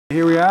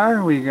Here we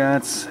are, we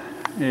got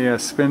a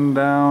spin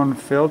down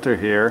filter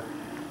here,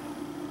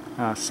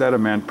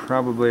 sediment,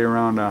 probably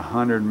around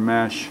 100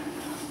 mesh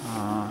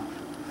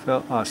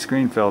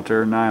screen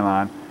filter,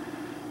 nylon,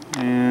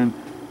 and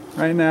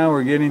right now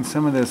we're getting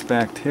some of this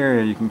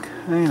bacteria. You can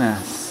kind of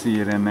see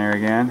it in there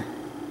again.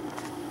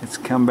 It's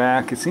come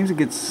back. It seems it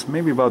gets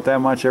maybe about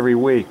that much every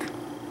week,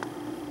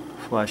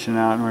 flushing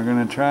out, and we're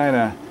going to try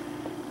to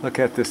look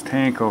at this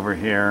tank over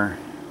here.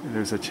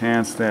 There's a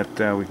chance that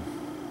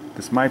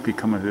this might be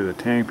coming through the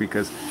tank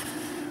because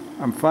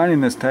I'm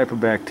finding this type of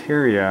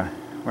bacteria,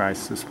 or I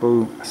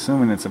suppose,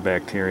 assuming it's a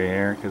bacteria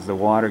here, because the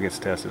water gets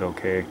tested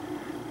okay,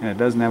 and it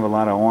doesn't have a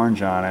lot of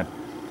orange on it.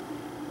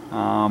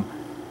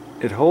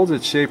 It holds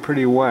its shape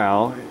pretty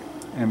well,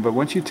 but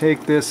once you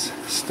take this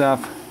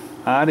stuff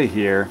out of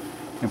here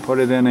and put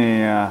it in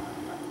a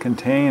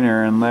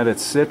container and let it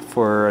sit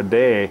for a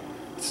day,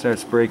 it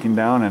starts breaking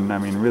down and, I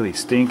mean, really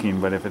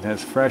stinking. But if it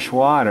has fresh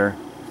water,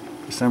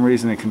 for some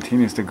reason it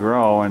continues to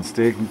grow and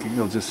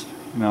it'll just,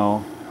 you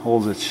know,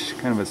 holds its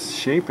kind of its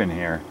shape in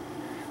here.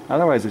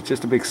 Otherwise it's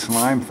just a big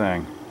slime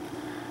thing.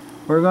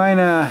 We're going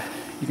to,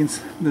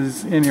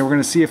 this in here, we're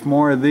going to see if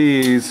more of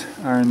these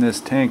are in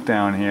this tank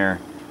down here.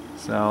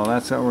 So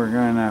that's what we're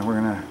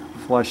gonna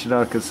flush it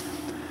out, because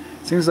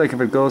it seems like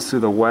if it goes through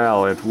the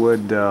well it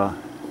would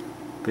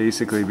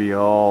basically be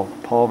all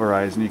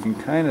pulverized, and you can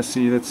kind of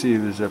see, let's see,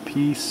 there's a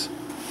piece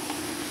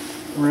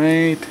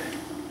right,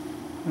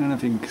 I don't know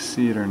if you can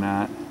see it or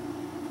not.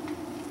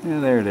 Yeah,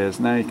 there it is.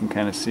 Now you can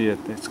kind of see it.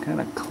 It's kind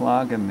of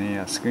clogging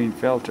the screen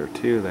filter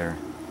too there.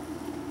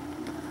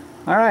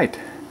 Alright,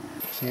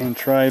 so I'm going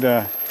to try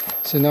to...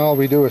 So now all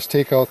we do is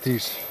take out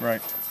these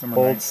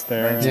bolts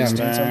there,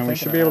 and we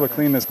should be able to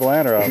clean this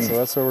bladder out, so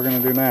that's what we're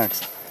going to do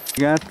next.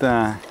 You got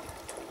the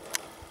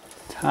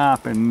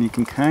top, and you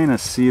can kind of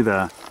see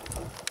the...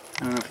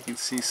 I don't know if you can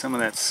see some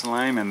of that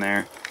slime in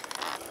there.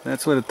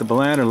 That's what the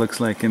bladder looks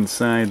like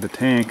inside the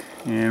tank,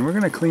 and we're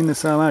going to clean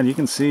this all out. You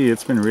can see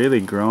it's been really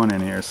growing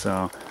in here,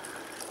 so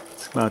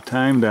it's about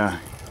time to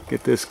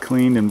get this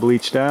cleaned and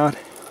bleached out.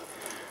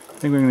 I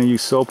think we're going to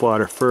use soap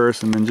water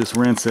first and then just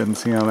rinse it and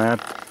see how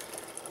that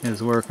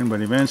is working, but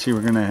eventually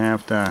we're going to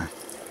have to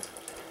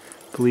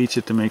bleach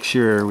it to make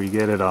sure we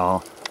get it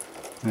all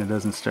and it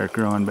doesn't start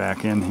growing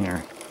back in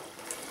here.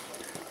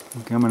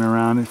 I'm coming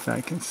around, if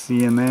I can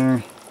see in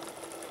there.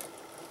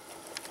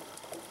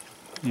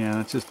 Yeah,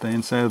 that's just the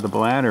inside of the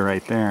bladder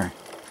right there.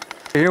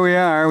 Here we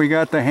are, we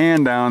got the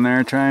hand down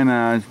there trying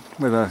to,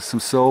 with some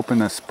soap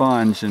and a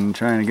sponge, and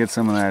trying to get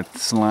some of that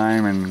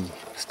slime and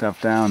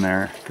stuff down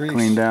there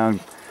cleaned out.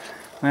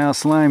 Well,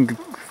 slime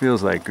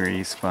feels like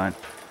grease, but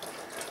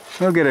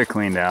we'll get it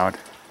cleaned out.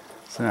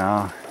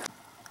 So,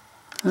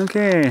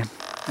 okay,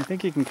 I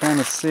think you can kind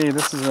of see,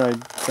 this is where I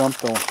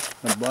dumped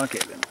the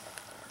bucket. And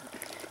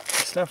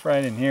the stuff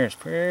right in here is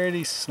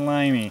pretty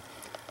slimy.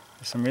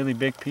 There's some really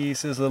big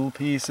pieces, little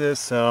pieces,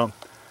 so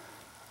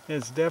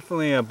it's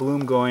definitely a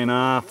bloom going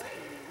off,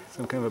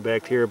 some kind of a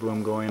bacteria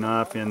bloom going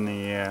off in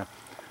the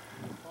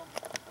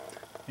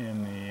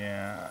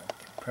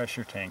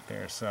pressure tank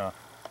there. So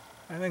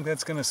I think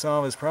that's going to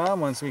solve his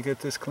problem once we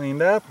get this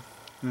cleaned up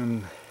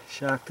and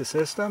shock the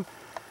system.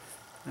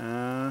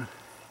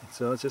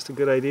 So it's just a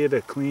good idea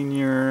to clean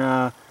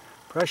your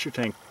pressure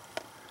tank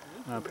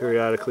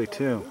periodically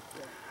too.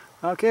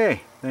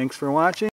 Okay, thanks for watching.